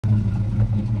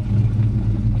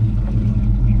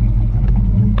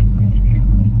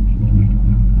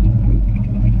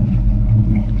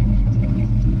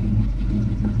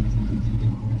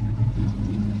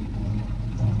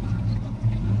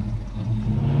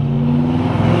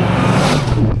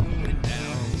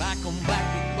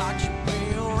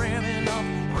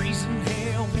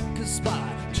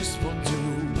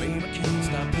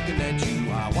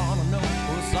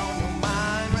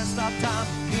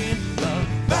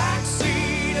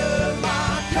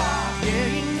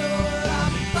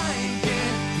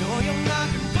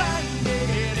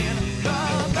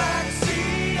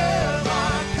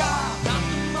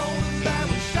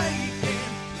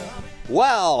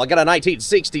Wow, I got a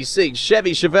 1966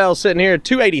 Chevy Chevelle sitting here,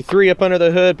 283 up under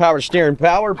the hood, power steering,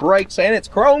 power brakes, and it's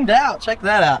chromed out. Check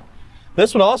that out.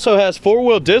 This one also has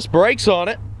four-wheel disc brakes on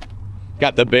it.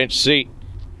 Got the bench seat,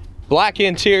 black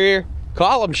interior,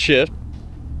 column shift,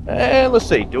 and let's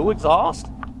see, dual exhaust.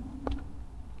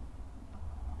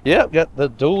 Yep, got the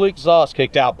dual exhaust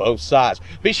kicked out both sides.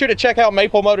 Be sure to check out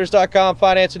maplemotors.com.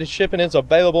 Financing and shipping is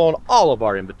available on all of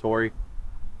our inventory.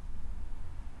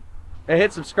 And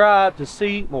hit subscribe to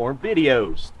see more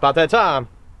videos. About that time,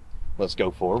 let's go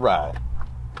for a ride.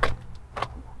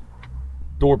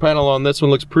 Door panel on this one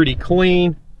looks pretty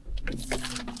clean.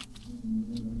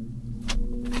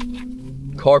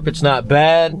 Carpet's not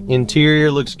bad.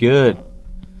 Interior looks good.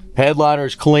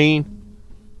 Headliner's clean.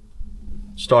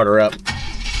 Start her up.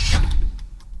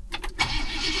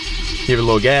 Give it a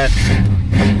little gas.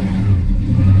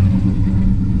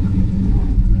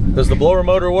 Does the blower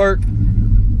motor work?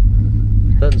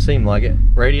 Doesn't seem like it.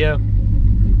 Radio?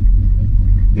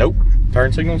 Nope.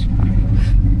 Turn signals?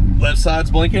 Left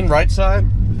side's blinking, right side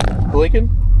blinking.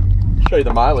 Show you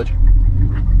the mileage.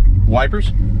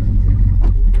 Wipers.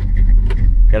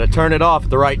 Gotta turn it off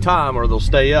at the right time or they'll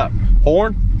stay up.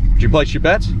 Horn? Did you place your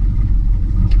bets?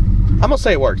 I'm gonna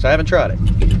say it works. I haven't tried it.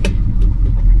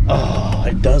 Oh,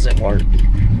 it doesn't work.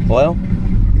 Well,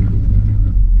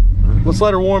 let's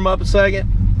let her warm up a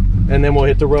second and then we'll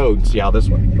hit the road and see how this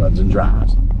one runs and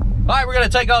drives. All right, we're gonna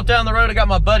take off down the road. I got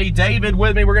my buddy David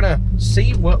with me. We're gonna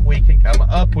see what we can come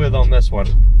up with on this one.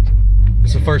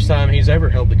 It's the first time he's ever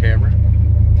held the camera,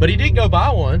 but he did go buy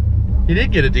one. He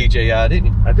did get a DJI, didn't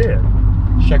he? I did.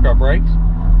 Check our brakes.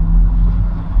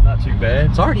 Not too bad.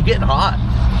 It's already getting hot.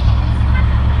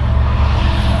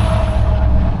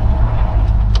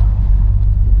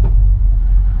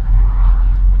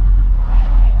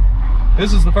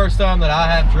 This is the first time that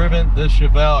I have driven this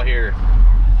Chevelle here.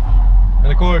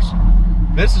 And of course,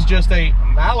 this is just a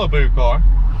Malibu car.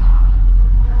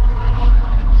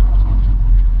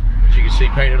 As you can see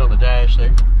painted on the dash there.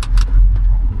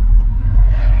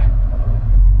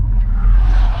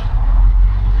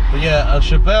 But yeah, a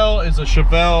Chevelle is a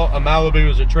Chevelle, a Malibu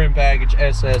is a trim package,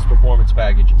 SS performance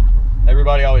package.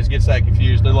 Everybody always gets that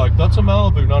confused. They're like, that's a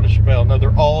Malibu, not a Chevelle. No,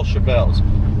 they're all Chevelles.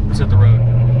 Let's hit the road.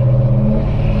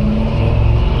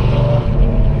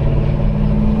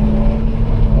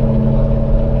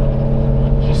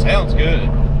 Sounds good.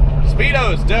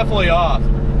 Speedo is definitely off.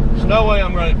 There's no way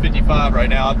I'm running 55 right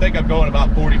now. I think I'm going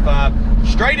about 45.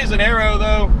 Straight as an arrow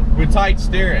though, with tight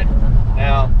steering.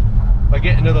 Now, if I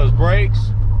get into those brakes,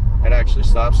 it actually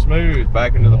stops smooth.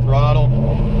 Back into the throttle.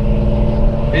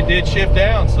 It did shift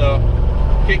down, so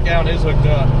kick down is hooked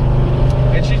up.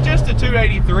 And she's just a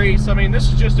 283, so I mean,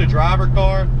 this is just a driver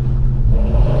car.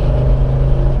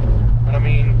 And I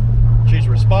mean, she's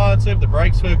responsive, the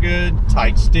brakes feel good,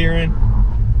 tight steering.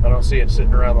 I don't see it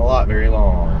sitting around the lot very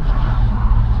long.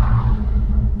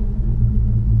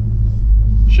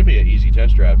 Should be an easy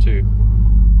test drive too.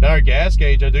 Now our gas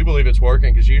gauge, I do believe it's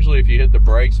working because usually if you hit the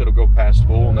brakes, it'll go past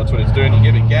full, and that's what it's doing. You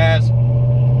give it gas,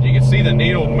 you can see the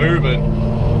needle moving.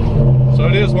 So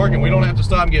it is working. We don't have to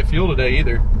stop and get fuel today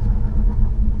either.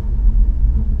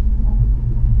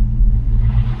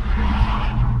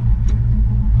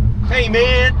 Hey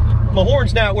man, my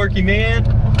horn's not working, man.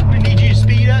 We need you to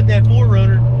speed up that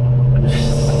 4Runner.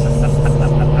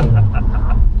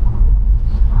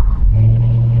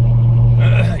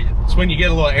 It's when you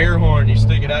get a little air horn, you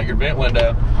stick it out your vent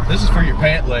window. This is for your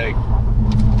pant leg.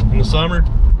 In the summer,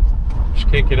 just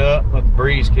kick it up, let the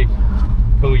breeze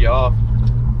cool you off.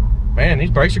 Man,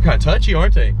 these brakes are kind of touchy,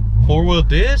 aren't they? 4-wheel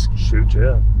disc? Shoot,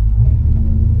 yeah.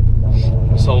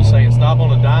 This old saying, stop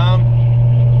on a dime.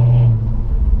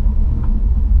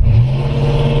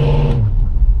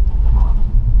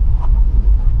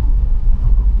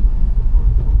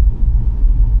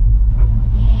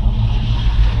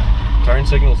 Turn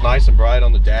signal's nice and bright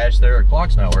on the dash there. Our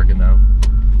clock's not working though.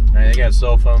 They got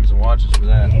cell phones and watches for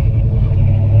that.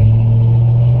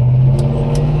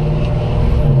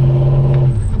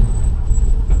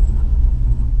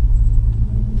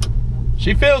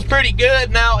 She feels pretty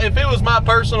good. Now, if it was my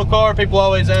personal car, people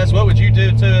always ask, what would you do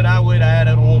to it? I would add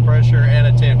an oil pressure and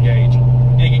a temp gauge.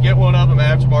 You can get one of them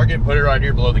aftermarket and put it right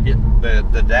here below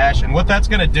the dash. And what that's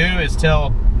gonna do is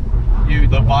tell you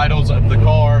the vitals of the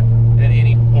car at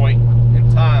any point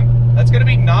in time. That's gonna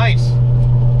be nice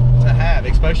to have,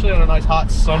 especially on a nice hot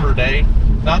summer day.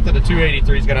 Not that a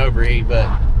 283 is gonna overheat, but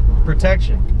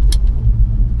protection.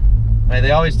 Hey, they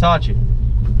always taught you,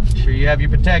 make sure you have your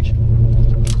protection.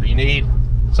 So you need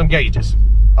some gauges.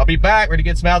 I'll be back ready to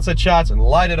get some outside shots and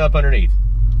light it up underneath.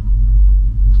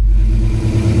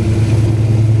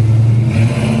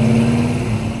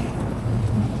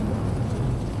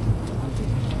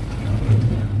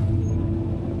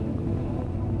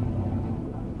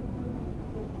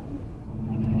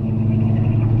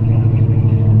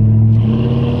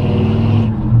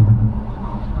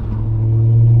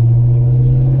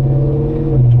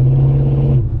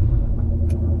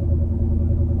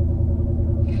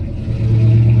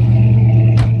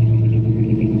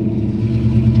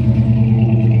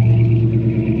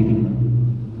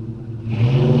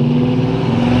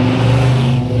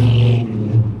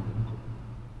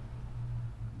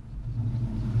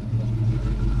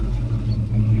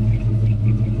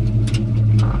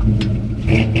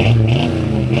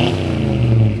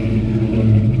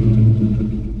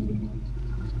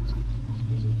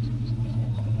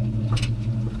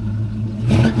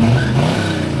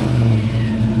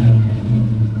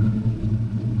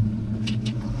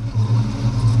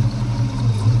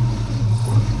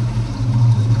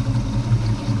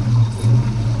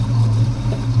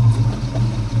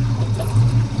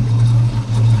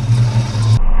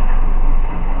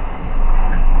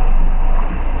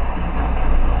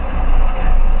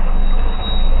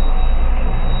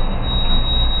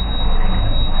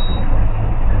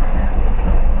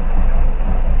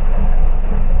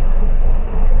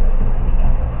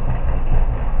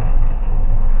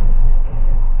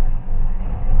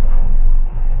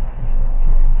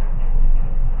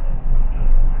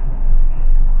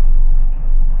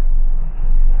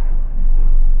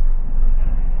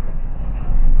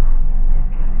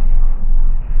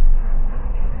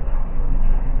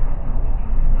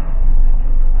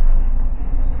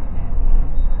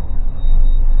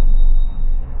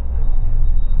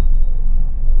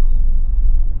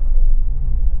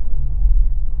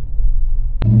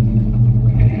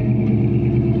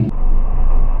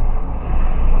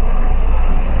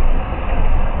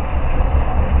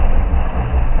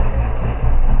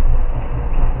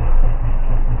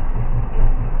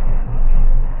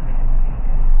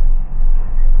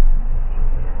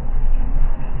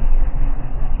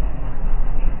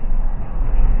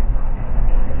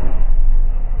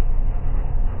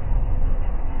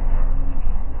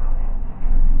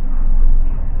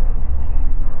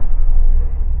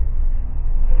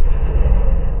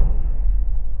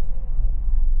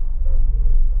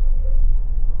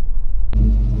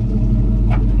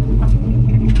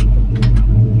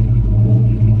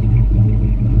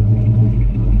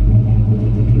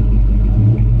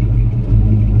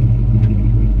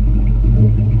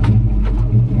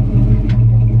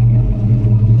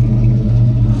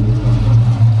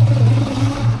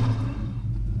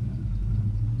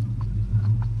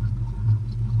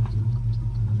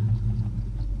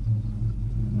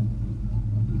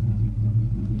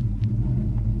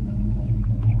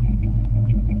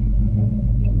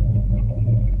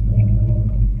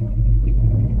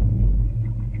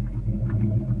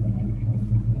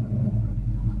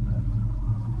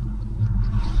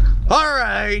 All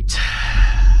right.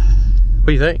 What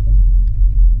do you think?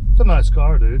 It's a nice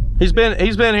car, dude. He's been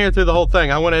here through the whole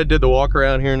thing. I went ahead and did the walk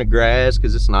around here in the grass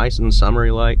because it's nice and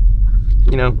summery like.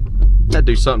 You know, I'd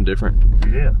do something different.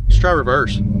 Yeah. Let's try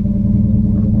reverse.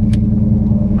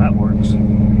 That works.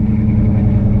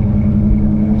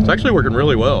 It's actually working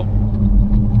really well.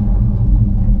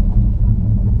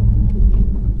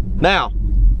 Now,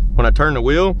 when I turn the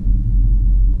wheel,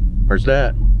 where's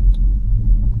that?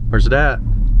 Where's it at?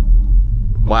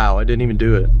 Wow, I didn't even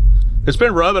do it. It's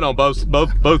been rubbing on both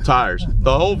tires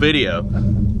the whole video.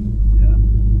 Yeah.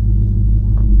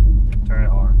 Turn it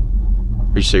hard.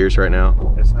 Are you serious right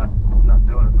now? It's not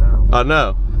doing it now. I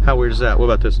know. How weird is that? What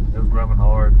about this? It was rubbing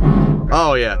hard.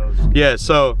 Oh yeah. Yeah,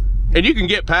 so, and you can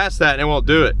get past that and it won't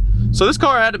do it. So this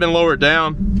car had to have been lowered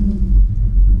down.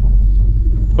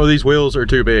 Well, these wheels are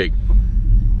too big.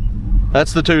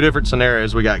 That's the two different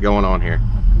scenarios we got going on here.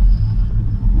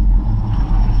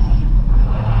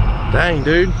 Dang,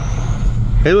 dude.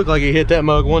 He looked like he hit that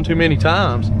mug one too many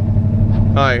times.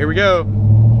 All right, here we go.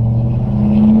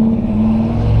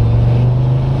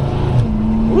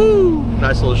 Woo!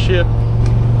 Nice little shift.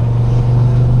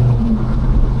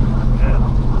 Yeah.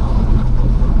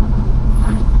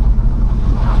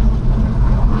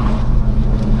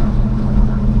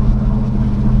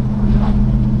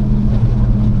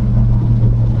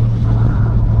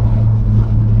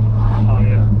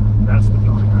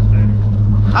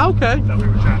 Okay. that we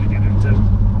were trying to get into.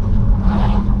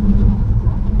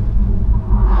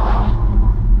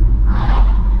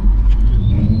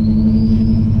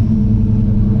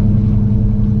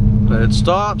 It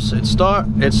stops,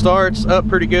 it starts up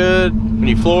pretty good. When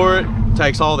you floor it,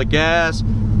 takes all the gas.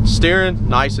 Steering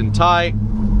nice and tight.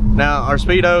 Now our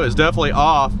Speedo is definitely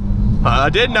off. I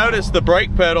did notice the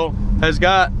brake pedal has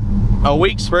got a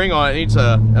weak spring on it. It needs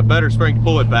a better spring to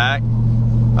pull it back.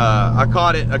 I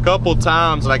caught it a couple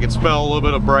times and I could smell a little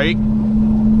bit of brake.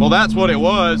 Well, that's what it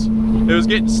was. It was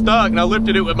getting stuck and I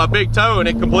lifted it with my big toe and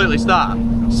it completely stopped.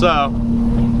 So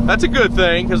that's a good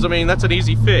thing, because I mean, that's an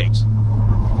easy fix.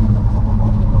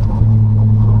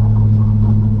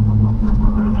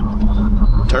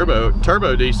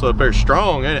 Turbo diesel up there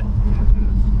strong, ain't it?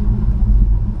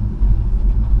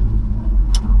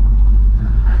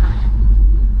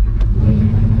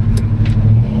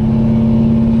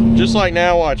 Just like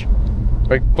now, watch.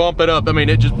 Like, bump it up. I mean,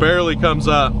 it just barely comes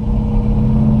up.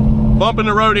 Bumping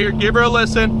the road here, give her a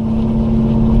listen.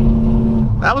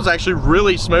 That was actually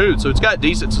really smooth, so it's got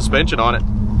decent suspension on it.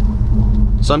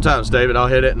 Sometimes, David, I'll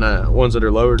hit it and the ones that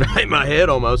are lower hit my head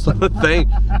almost like the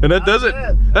thing. And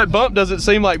that bump doesn't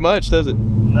seem like much, does it?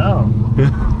 No.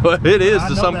 But it is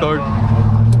to some cars.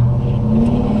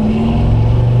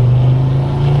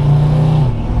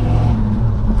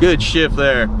 Good shift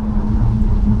there.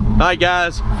 All right,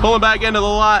 guys, pulling back into the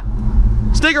lot.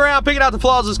 Stick around, picking out the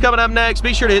flaws is coming up next.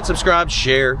 Be sure to hit subscribe,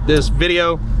 share this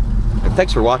video, and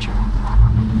thanks for watching.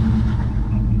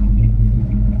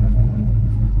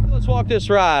 Let's walk this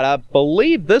ride. I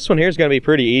believe this one here is going to be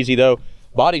pretty easy though.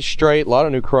 Body's straight, a lot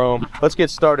of new chrome. Let's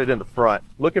get started in the front.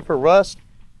 Looking for rust.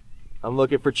 I'm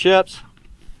looking for chips.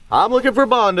 I'm looking for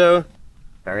Bondo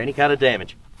or any kind of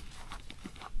damage.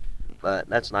 But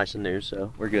that's nice and new,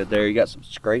 so we're good there. You got some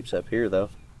scrapes up here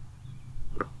though.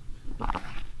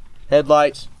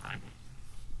 Headlights.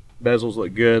 Bezels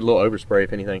look good. A little overspray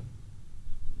if anything.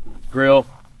 Grill,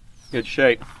 good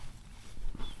shape.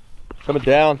 Coming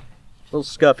down. Little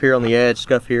scuff here on the edge,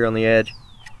 scuff here on the edge.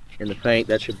 In the paint,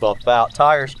 that should buff out.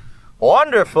 Tires,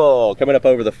 wonderful. Coming up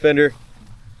over the fender.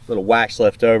 Little wax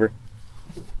left over.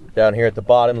 Down here at the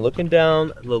bottom, looking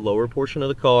down the lower portion of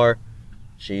the car.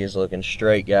 She is looking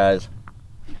straight, guys.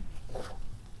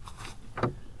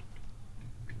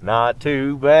 Not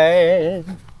too bad.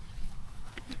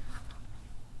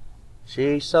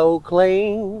 She's so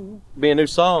clean. Be a new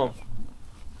song.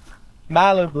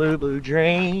 My blue, blue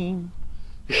dream.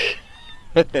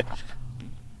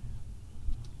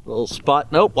 Little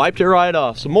spot. Nope, wiped it right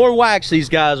off. Some more wax these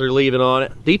guys are leaving on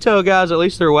it. Detail guys, at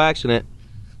least they're waxing it.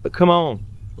 But come on.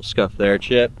 Little scuff there,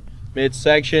 chip.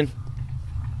 Midsection.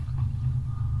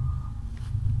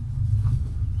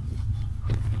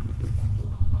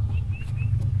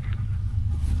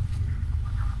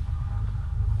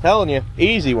 Telling you,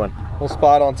 easy one. Little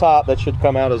spot on top that should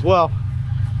come out as well.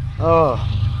 Oh,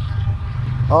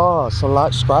 some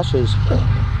light scratches.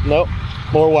 Nope,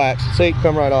 more wax. See,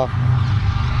 come right off.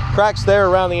 Cracks there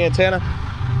around the antenna.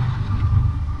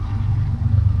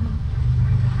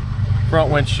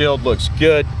 Front windshield looks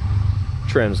good.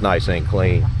 Trim's nice and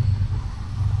clean.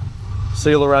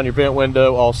 Seal around your vent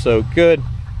window also good.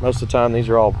 Most of the time these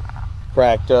are all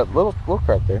cracked up. Little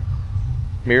crack there.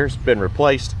 Mirrors been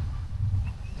replaced.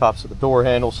 Tops of the door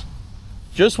handles.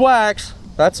 Just wax,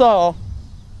 that's all.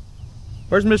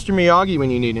 Where's Mr. Miyagi when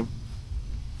you need him?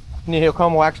 He'll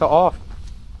come wax it off.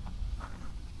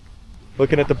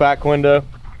 Looking at the back window.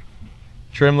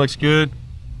 Trim looks good.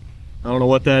 I don't know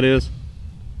what that is.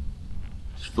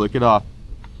 Just flick it off.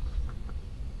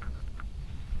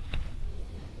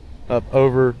 Up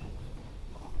over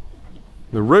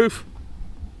the roof.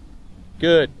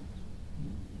 Good.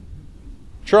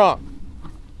 Trunk.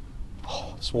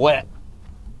 Oh, it's wet.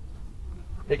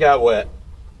 It got wet.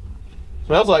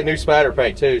 Smells like new spatter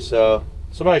paint too, so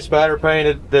somebody spatter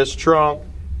painted this trunk,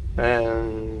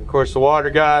 and of course the water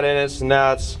got in it, so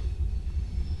now it's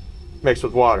mixed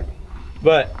with water.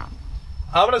 But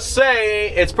I'm gonna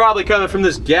say it's probably coming from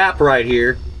this gap right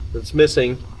here that's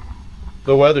missing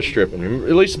the weather stripping.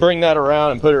 At least bring that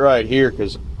around and put it right here,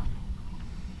 because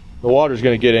the water's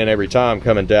gonna get in every time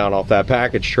coming down off that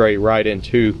package tray right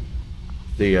into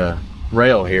the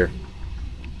rail here.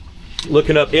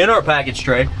 Looking up in our package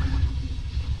tray,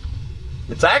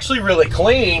 it's actually really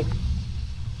clean.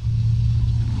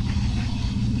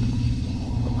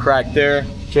 Crack there,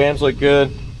 jams look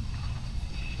good.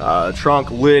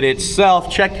 Trunk lid itself,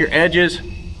 check your edges.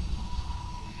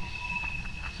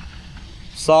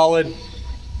 Solid.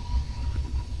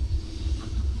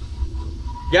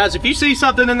 Guys, if you see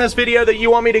something in this video that you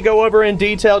want me to go over in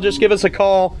detail, just give us a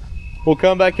call. We'll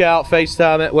come back out,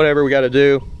 FaceTime it, whatever we got to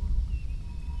do.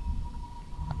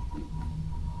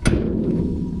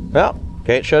 Well,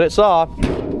 can't shut it soft.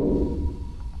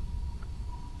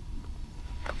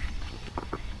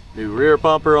 New rear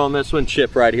bumper on this one,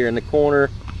 chip right here in the corner.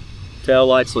 Tail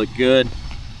lights look good.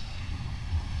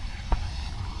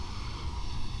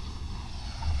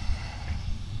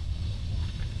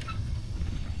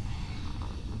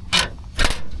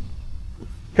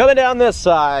 Coming down this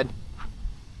side.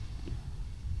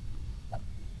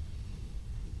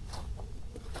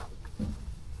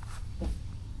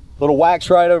 Little wax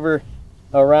right over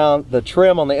around the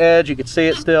trim on the edge. You can see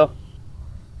it still.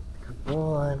 Come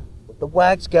on. With the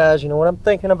wax, guys, you know what I'm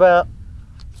thinking about.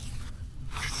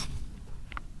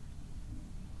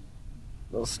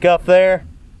 Little scuff there.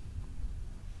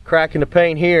 Crack in the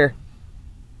paint here.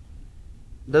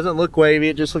 Doesn't look wavy,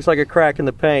 it just looks like a crack in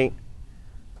the paint.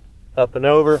 Up and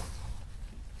over.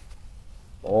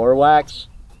 More wax.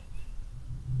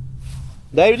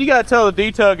 David, you gotta tell the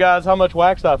detail guys how much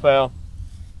wax I found.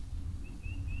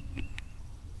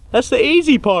 That's the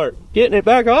easy part. Getting it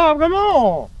back off, come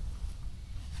on.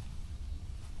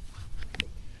 Can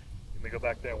we go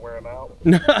back there and wear them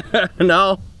out?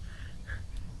 No.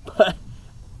 But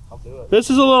I'll do it. this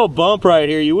is a little bump right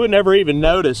here. You would never even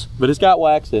notice, but it's got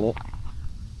wax in it.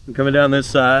 I'm coming down this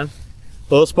side.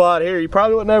 Little spot here, you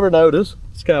probably would never notice.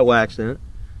 It's got wax in it.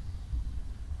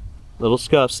 Little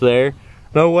scuffs there.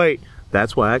 No, wait,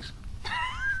 that's wax.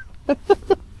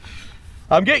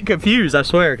 I'm getting confused, I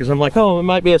swear, because I'm like, oh, it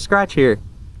might be a scratch here.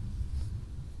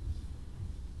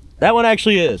 That one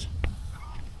actually is.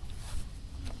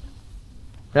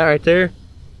 That right there.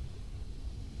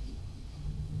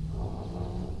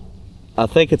 I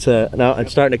think it's a, no,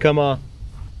 it's starting to come off.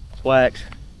 It's wax.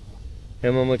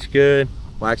 Emblem looks good.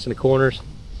 Wax in the corners.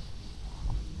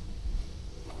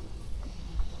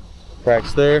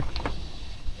 Cracks there.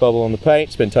 Bubble on the paint,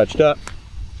 it's been touched up.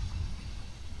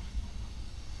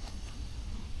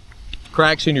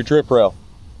 Cracks in your drip rail.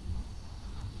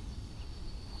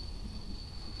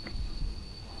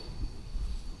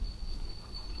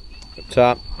 Up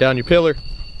top, down your pillar.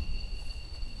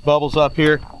 Bubbles up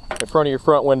here in front of your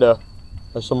front window.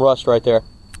 There's some rust right there.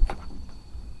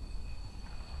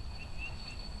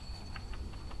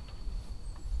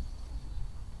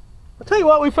 I'll tell you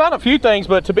what, we found a few things,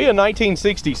 but to be a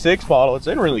 1966 model, it's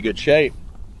in really good shape.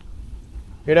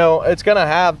 You know, it's gonna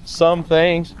have some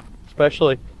things,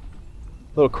 especially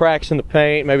little cracks in the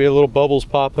paint, maybe a little bubbles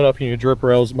popping up in your drip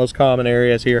rails, most common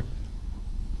areas here.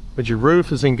 But your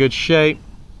roof is in good shape.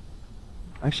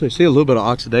 Actually, I see a little bit of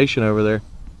oxidation over there.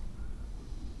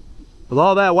 With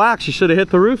all that wax, you should have hit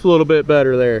the roof a little bit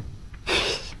better there.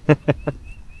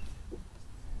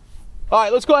 All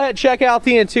right, let's go ahead and check out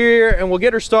the interior and we'll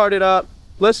get her started up,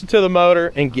 listen to the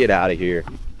motor, and get out of here.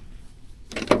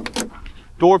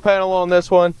 Door panel on this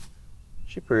one,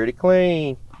 she's pretty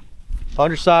clean.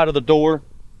 Underside of the door,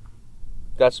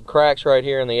 got some cracks right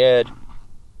here in the edge.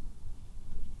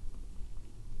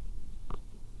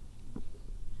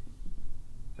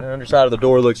 The underside of the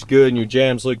door looks good and your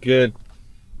jambs look good.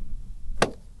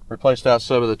 Replaced out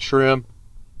some of the trim.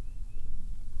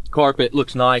 Carpet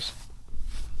looks nice.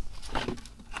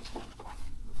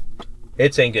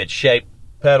 It's in good shape.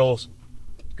 Pedals,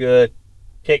 good.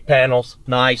 Kick panels,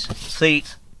 nice.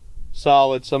 Seats,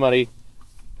 solid. Somebody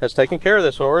has taken care of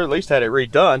this one, or at least had it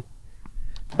redone.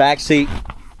 Back seat.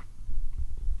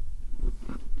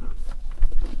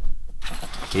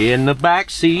 In the back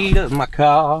seat of my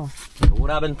car. You know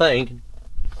what I've been thinking.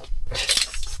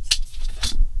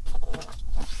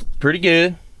 Pretty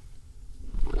good.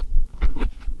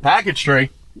 Package tray.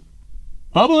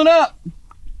 Bubbling up.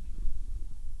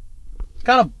 It's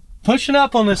kind of pushing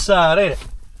up on this side, ain't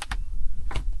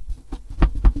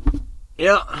it?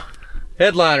 Yeah.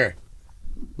 Headliner.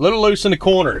 A little loose in the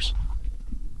corners.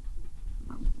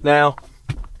 Now,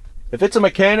 if it's a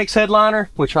mechanic's headliner,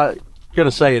 which I'm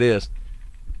gonna say it is,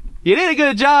 you did a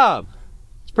good job.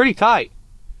 It's pretty tight.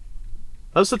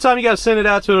 Most of the time you gotta send it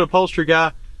out to an upholstery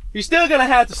guy. You're still gonna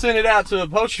have to send it out to an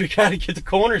upholstery guy to get the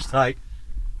corners tight.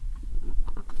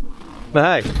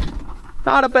 But hey,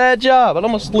 not a bad job. I'd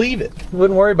almost leave it.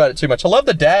 Wouldn't worry about it too much. I love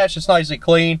the dash, it's nice and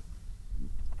clean.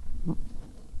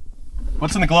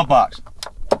 What's in the glove box?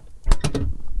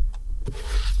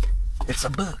 It's a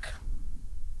book.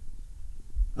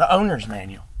 The owner's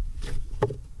manual.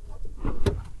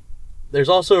 There's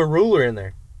also a ruler in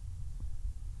there,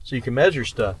 so you can measure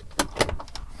stuff.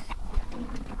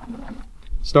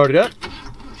 Start it up.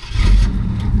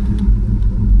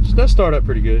 It does start up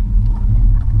pretty good.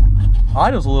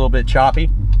 Idle's a little bit choppy.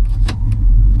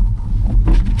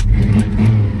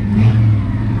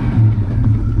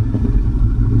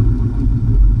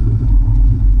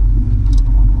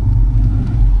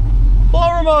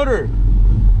 motor.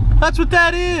 That's what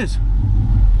that is.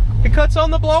 It cuts on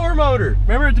the blower motor.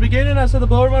 Remember at the beginning I said the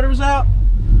blower motor was out?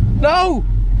 No,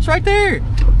 it's right there.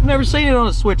 I've never seen it on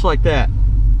a switch like that.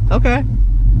 Okay.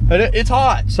 And it's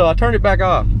hot, so I turned it back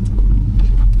off.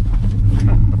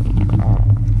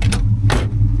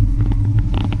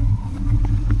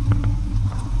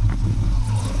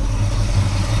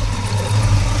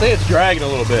 I think it's dragging a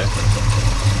little bit.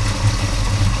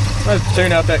 I have to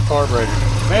tune out that carburetor.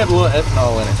 May have a little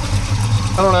ethanol in it.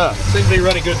 I don't know. Seems to be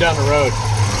running good down the road.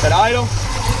 At idle,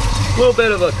 a little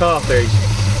bit of a cough there.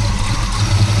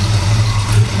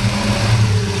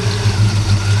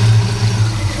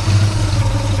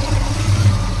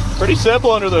 Pretty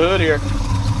simple under the hood here.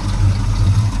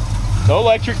 No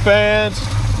electric fans.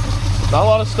 Not a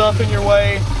lot of stuff in your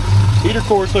way. Heater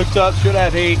core's hooked up. Should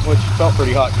have heat, which felt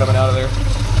pretty hot coming out of there.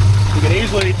 You can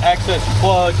easily access your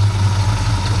plugs.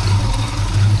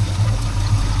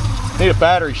 Need a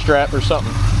battery strap or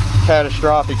something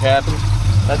catastrophic happens.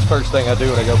 That's the first thing I do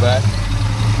when I go back.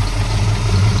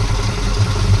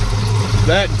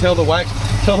 That and tell the wax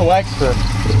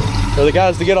or the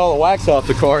guys to get all the wax off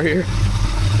the car here.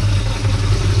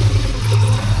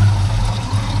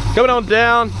 Coming on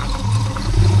down.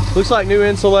 Looks like new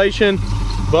insulation.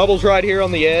 Bubbles right here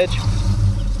on the edge.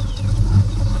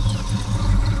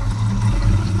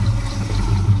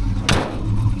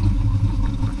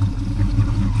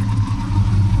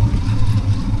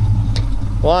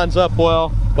 Lines up well,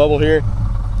 bubble here.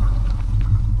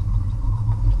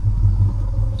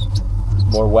 Some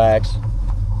more wax.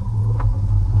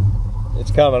 It's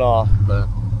coming off, but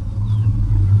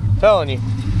I'm telling you,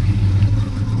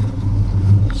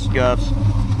 scuffs.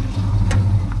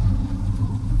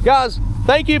 Guys,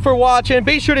 thank you for watching.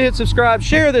 Be sure to hit subscribe,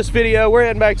 share this video. We're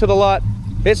heading back to the lot.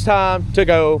 It's time to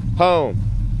go home.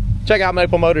 Check out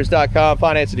maplemotors.com.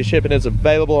 Financing and shipping is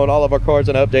available on all of our cars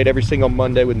and update every single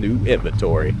Monday with new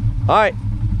inventory. All right.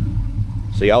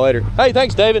 See y'all later. Hey,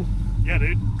 thanks, David. Yeah,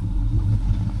 dude.